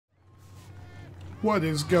What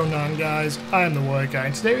is going on, guys? I'm the White Guy,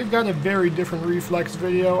 and today we've got a very different Reflex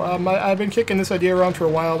video. I've been kicking this idea around for a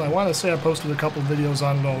while, and I want to say I posted a couple videos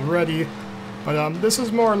on it already. But this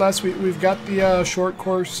is more or less, we've got the short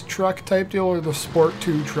course truck type deal, or the Sport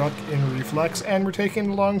 2 truck in Reflex, and we're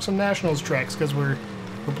taking along some Nationals tracks, because we're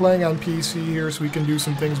playing on PC here, so we can do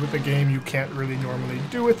some things with the game you can't really normally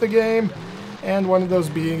do with the game. And one of those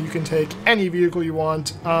being you can take any vehicle you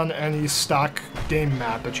want on any stock game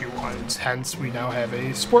map that you want. Hence, we now have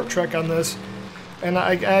a sport truck on this. And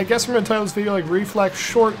I guess I'm going to title this video like Reflex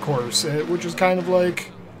Short Course, which is kind of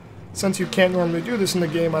like, since you can't normally do this in the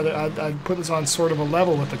game, I'd put this on sort of a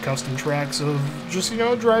level with the custom tracks of just, you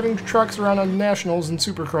know, driving trucks around on Nationals and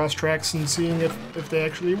Supercross tracks and seeing if they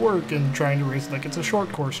actually work and trying to race like it's a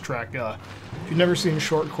short course track. If you've never seen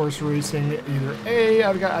short course racing, either A,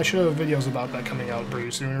 I should have videos about that coming out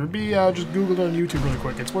pretty soon, or B, just Google it on YouTube really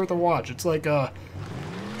quick. It's worth a watch. It's like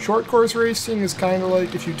short course racing is kind of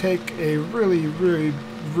like if you take a really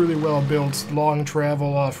well built long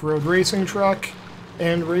travel off-road racing truck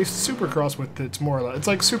and raced Supercross with it. It's more or less, it's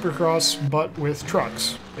like Supercross but with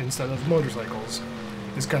trucks instead of motorcycles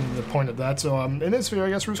is kind of the point of that. So in this video, I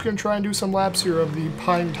guess we're just going to try and do some laps here of the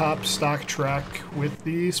Pinetop stock track with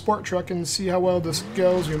the sport truck and see how well this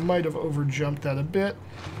goes. We might have overjumped that a bit.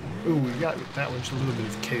 Ooh, we got that one, just a little bit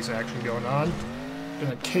of case action going on.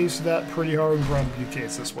 Gonna case that pretty hard and probably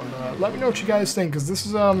case this one. Let me know what you guys think, because this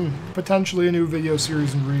is potentially a new video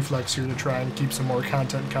series in Reflex here to try and keep some more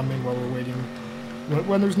content coming while we're waiting.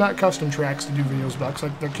 When there's not custom tracks to do videos about,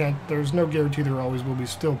 because there's no guarantee there always will be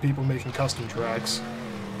still people making custom tracks.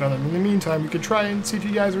 But in the meantime, you could try and see if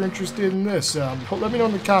you guys are interested in this. Let me know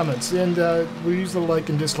in the comments, and we'll use the like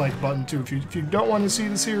and dislike button too. If you don't want to see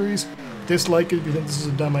the series, dislike it if you think this is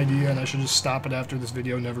a dumb idea and I should just stop it after this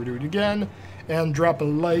video and never do it again. And drop a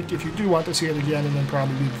like if you do want to see it again, and then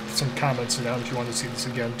probably leave some comments down if you want to see this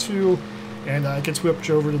again too. And I can switch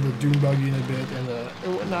over to the Dune Buggy in a bit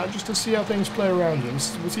and whatnot, just to see how things play around you.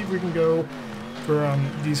 We'll see if we can go for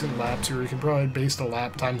decent laps here. You can probably base the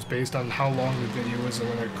lap times based on how long the video is and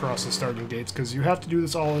when I cross the starting gates, because you have to do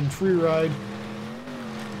this all in free ride,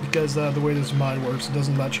 because the way this mod works, it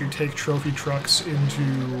doesn't let you take trophy trucks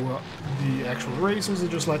into the actual races. It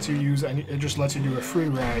just lets you use it just lets you do a free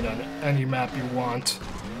ride on any map you want,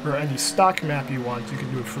 or any stock map you want. You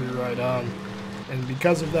can do a free ride on. And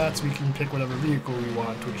because of that, we can pick whatever vehicle we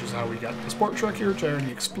want, which is how we got the sport truck here, which I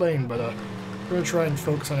already explained. But we're going to try and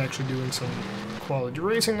focus on actually doing some quality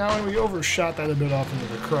racing now, and we overshot that a bit off into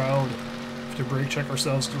the crowd. We have to brake check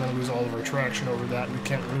ourselves because we're going to lose all of our traction over that. We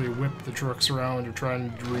can't really whip the trucks around or try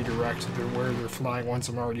and redirect where they're flying once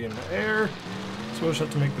I'm already in the air. So we'll just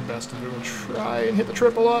have to make the best of it. We'll try and hit the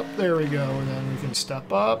triple up. There we go. And then we can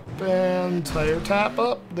step up and tire tap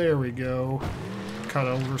up. There we go. Cut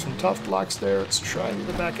over some tough blocks there. Let's try and get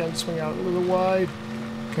the back end swing out a little wide.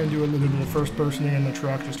 Kind of do a little bit of first personing in the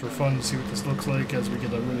truck just for fun to see what this looks like as we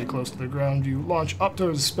get really close to the ground view. Launch up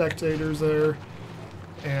towards the spectators there.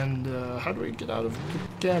 And how do we get out of the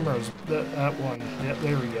cameras? That one. Yep,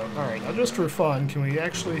 there we go. Alright, now just for fun, can we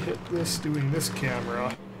actually hit this doing this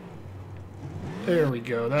camera? There we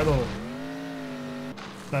go.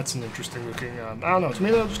 That's an interesting looking, I don't know, to me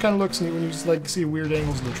that just kind of looks neat when you just like see weird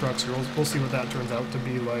angles in the trucks here. We'll see what that turns out to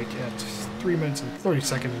be like at 3 minutes and 30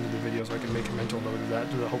 seconds into the video, so I can make a mental note of that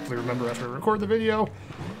to hopefully remember after I record the video.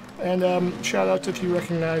 And shout out if you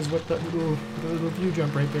recognize what that little view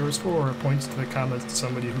jump right there is for. It points to the comments to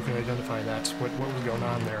somebody who can identify that's what was going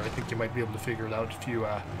on there. I think you might be able to figure it out if you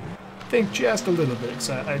think just a little bit, because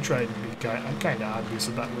I try to be kind of obvious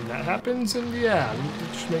about when that happens, and yeah,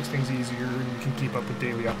 it just makes things easier, and you can keep up with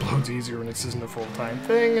daily uploads easier when this isn't a full-time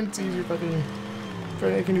thing, and it's easier if I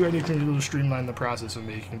can do anything to streamline the process of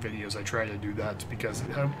making videos. I try to do that because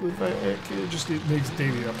it makes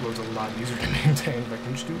daily uploads a lot easier to maintain if I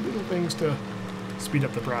can just do little things to speed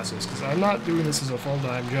up the process, because I'm not doing this as a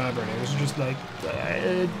full-time job or anything. It's just like,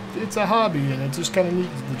 it's a hobby, and it's just kind of neat.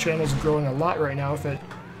 The channel's growing a lot right now.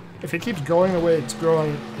 If it keeps going the way it's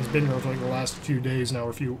growing, it's been growing for like the last few days now,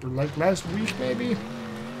 or like last week maybe.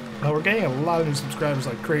 We're getting a lot of new subscribers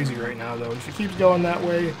like crazy right now, though. If it keeps going that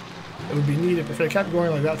way, it would be neat. If it kept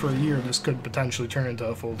going like that for a year, this could potentially turn into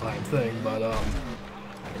a full-time thing. But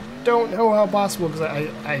don't know how possible, because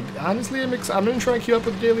I honestly I'm going to try and keep up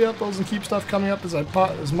with daily uploads and keep stuff coming up as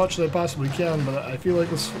much as I possibly can. But I feel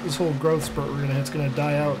like this whole growth spurt it's going to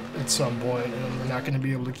die out at some point, and we're not going to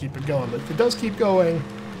be able to keep it going. But if it does keep going,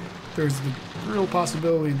 there's the real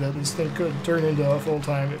possibility that this thing could turn into a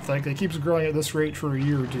full-time, if like it keeps growing at this rate for a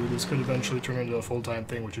year or two, this could eventually turn into a full-time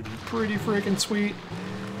thing, which would be pretty freaking sweet.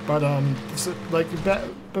 But like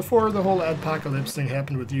before the whole adpocalypse thing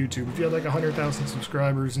happened with YouTube, if you had like 100,000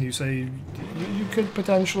 subscribers and you say you could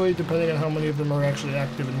potentially, depending on how many of them are actually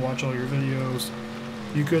active and watch all your videos,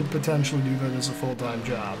 you could potentially do that as a full-time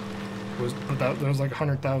job. But that was like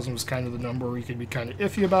 100,000 was kind of the number where you could be kind of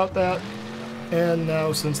iffy about that. And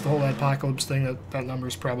now, since the whole apocalypse thing, that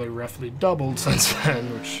number's probably roughly doubled since then,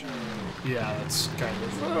 which, yeah, that's kind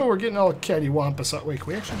of, oh, we're getting all cattywampus. Wait, can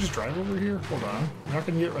we actually just drive over here? Hold on. We're not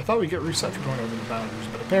gonna get, I thought we'd get reset for going over the boundaries,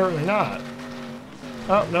 but apparently not.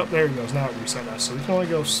 Oh, nope, there it goes. Now it reset us. So we can only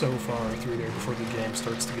go so far through there before the game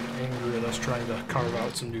starts to get angry at us trying to carve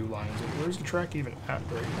out some new lines. And where's the track even at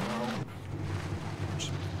right now?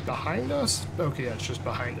 Just behind us? Okay, yeah, it's just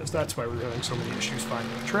behind us. That's why we're having so many issues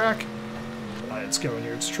finding the track. It's going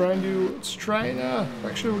here. It's trying,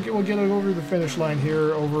 actually we'll get it over the finish line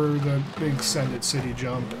here, over the big Send It City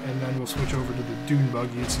jump, and then we'll switch over to the Dune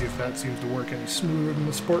Buggy and see if that seems to work any smoother than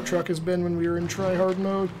the Sport Truck has been when we were in try-hard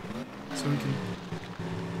mode. So we can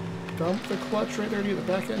dump the clutch right there to get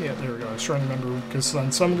the back end. Yeah, there we go. I was trying to remember, because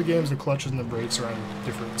on some of the games the clutches and the brakes are on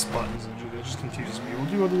different buttons, and it just confuses me. We'll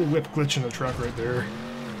do a little whip glitch in the truck right there.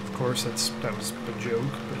 Of course, that was a joke,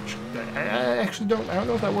 but I actually don't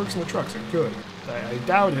know if that works in the trucks. It could. I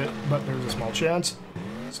doubt it, but there's a small chance.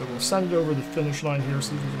 So we'll send it over the finish line here,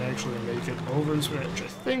 see if we can actually make it over this way, which I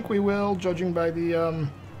think we will, judging by the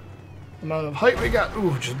amount of height we got.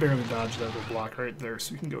 Ooh, just barely dodged that little block right there.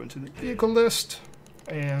 So we can go into the vehicle list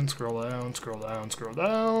and scroll down, scroll down, scroll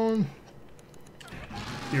down.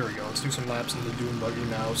 Here we go. Let's do some laps in the Dune Buggy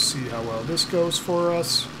now, see how well this goes for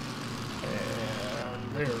us.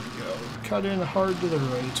 There we go. Cut in hard to the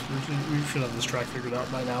right. We should have this track figured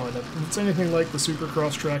out by now. And if it's anything like the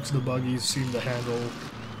Supercross tracks, the buggies seem to handle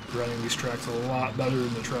running these tracks a lot better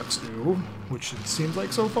than the trucks do, which it seems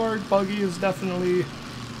like so far. Buggy is definitely,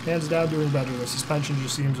 hands down, doing better. The suspension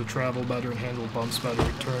just seems to travel better and handle bumps better.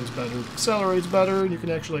 It turns better, accelerates better, and you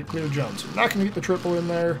can actually clear jumps. We're not going to get the triple in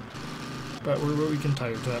there, but we can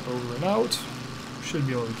tire tap over and out. Should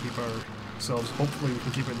be able to keep ourselves, hopefully we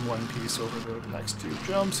can keep it in one piece over the next two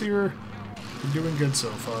jumps here. We're doing good so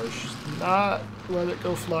far. Just not let it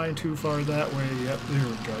go flying too far that way. Yep, there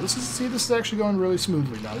we go. This is actually going really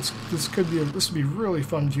smoothly now. This would be really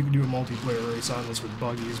fun if you could do a multiplayer race on this with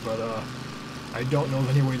buggies, but I don't know of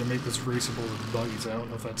any way to make this raceable with buggies. I don't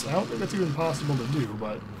think that's even possible to do,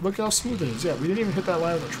 but look how smooth it is. Yeah, we didn't even hit that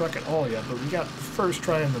line of the truck at all yet, but we got the first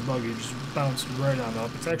try in the buggy, just bounced right on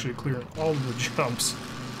up. It's actually clearing all of the jumps,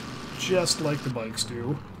 just like the bikes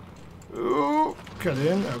do. Ooh, cut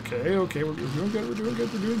in. Okay, we're doing good, we're doing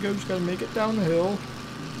good. Just gotta make it down the hill.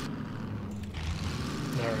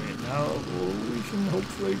 Alright, now we can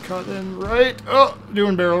hopefully cut in right. Oh,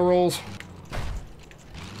 doing barrel rolls.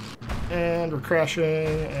 And we're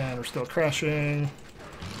crashing, and we're still crashing.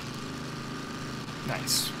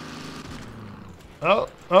 Nice. Oh,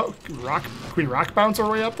 can we rock bounce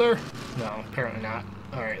our way up there? No, apparently not.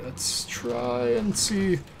 Alright, let's try and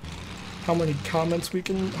see how many commenters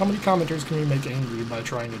can we make angry by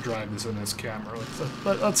trying to drive this in this camera.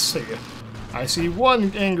 Let's see. I see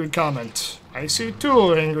one angry comment. I see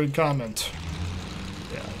two angry comment.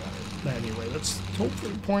 Yeah, anyway, let's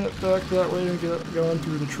hopefully point it back that way and get it going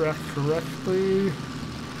through the track correctly.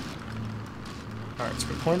 Alright, so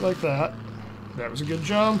we point like that. That was a good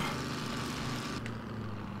jump.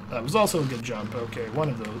 That was also a good jump. Okay, one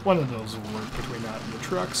of those will work between that and the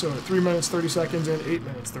truck. So 3 minutes 30 seconds and 8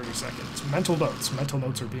 minutes 30 seconds. Mental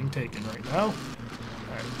notes are being taken right now.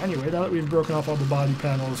 Alright, anyway, now that we've broken off all the body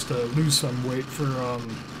panels to lose some weight for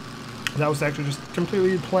that was actually just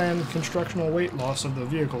completely planned constructional weight loss of the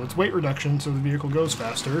vehicle. It's weight reduction so the vehicle goes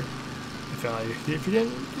faster. If you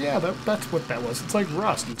didn't, yeah, that's what that was. It's like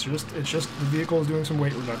Rust. It's just the vehicle is doing some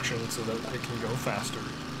weight reduction so that it can go faster.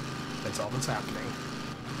 That's all that's happening.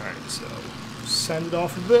 Alright, so send it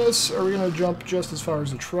off of this. Are we going to jump just as far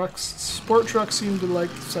as the trucks? Sport trucks seem to like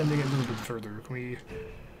sending it a little bit further. Can we...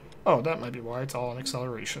 Oh, that might be why it's all on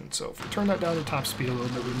acceleration. So if we turn that down to top speed a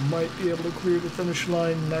little bit, we might be able to clear the finish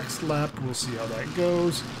line next lap. We'll see how that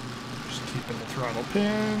goes. Just keeping the throttle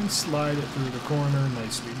pin, slide it through the corner.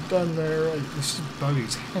 Nicely done there. This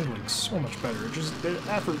buggy's handling so much better. It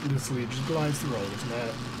effortlessly just glides through all of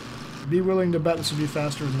that. Be willing to bet this would be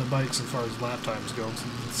faster than the bikes as far as lap times go.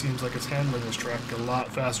 It seems like it's handling this track a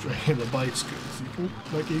lot faster than the bikes could.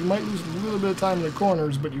 You might lose a little bit of time in the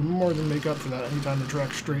corners, but you more than make up for that anytime the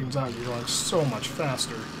track straightens out. You're going so much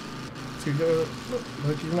faster. See,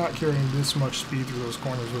 like, you're not carrying this much speed through those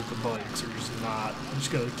corners with the bikes. You're just not. You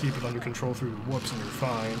just gotta keep it under control through the whoops and you're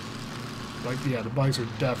fine. Like, yeah, the bikes are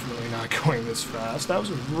definitely not going this fast. That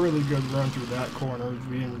was a really good run through that corner.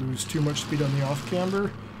 We didn't lose too much speed on the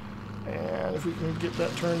off-camber. And if we can get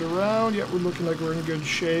that turned around, yeah, we're looking like we're in good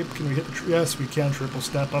shape. Can we hit the... yes, we can triple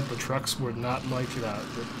step up. The trucks would not like that.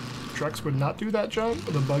 The trucks would not do that jump,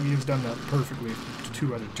 but the buggy has done that perfectly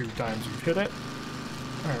 2 out of 2 times we've hit it.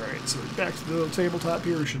 Alright, so back to the little tabletop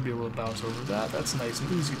here. We should be able to bounce over that. That's nice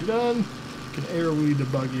and easy to done. Can air wheelie the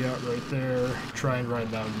buggy out right there. Try and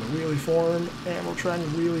ride down in the wheelie form. And we'll try and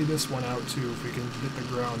wheelie this one out too if we can get the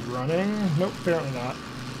ground running. Nope, apparently not.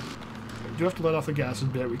 We do have to let off the gas a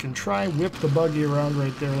bit. We can try and whip the buggy around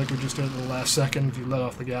right there like we just did in the last second. If you let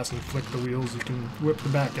off the gas and flick the wheels, you can whip the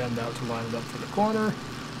back end out to line it up for the corner.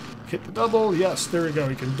 Hit the double. Yes, there we go.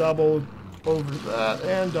 We can double over that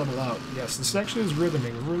and double out. Yes, this actually is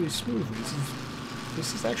rhythming really smoothly.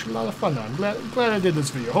 This is actually a lot of fun now. I'm glad I did this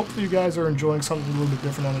video. Hopefully you guys are enjoying something a little bit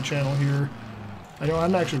different on the channel here. I know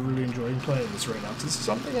I'm actually really enjoying playing this right now. This is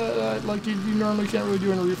something that like you normally can't really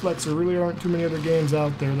do in Reflex. There really aren't too many other games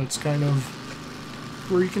out there that's kind of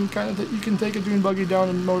where you can take a dune buggy down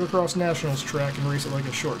a motocross nationals track and race it like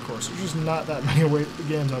a short course. There's just not that many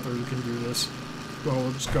games out there that can do this. Well,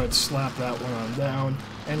 we'll just go ahead and slap that one on down.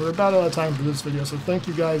 And we're about out of time for this video, so thank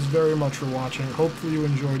you guys very much for watching. Hopefully you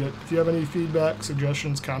enjoyed it. If you have any feedback,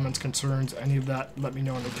 suggestions, comments, concerns, any of that, let me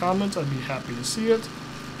know in the comments. I'd be happy to see it.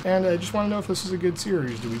 And I just want to know if this is a good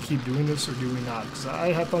series. Do we keep doing this or do we not? Because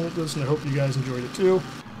I had fun with this and I hope you guys enjoyed it too.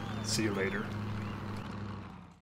 See you later.